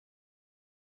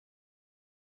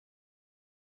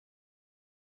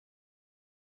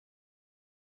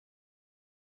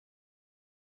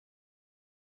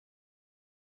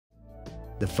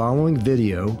The following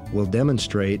video will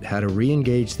demonstrate how to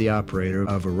re-engage the operator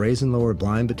of a raise and lower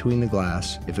blind between the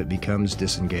glass if it becomes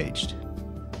disengaged.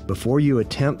 Before you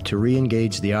attempt to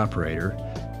re-engage the operator,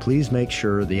 please make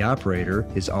sure the operator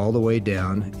is all the way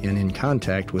down and in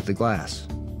contact with the glass.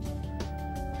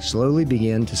 Slowly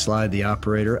begin to slide the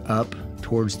operator up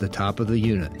towards the top of the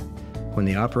unit. When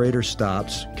the operator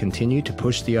stops, continue to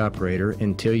push the operator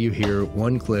until you hear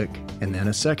one click and then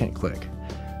a second click.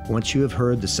 Once you have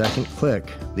heard the second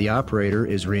click, the operator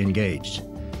is re-engaged.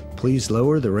 Please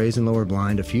lower the raise and lower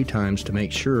blind a few times to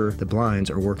make sure the blinds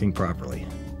are working properly.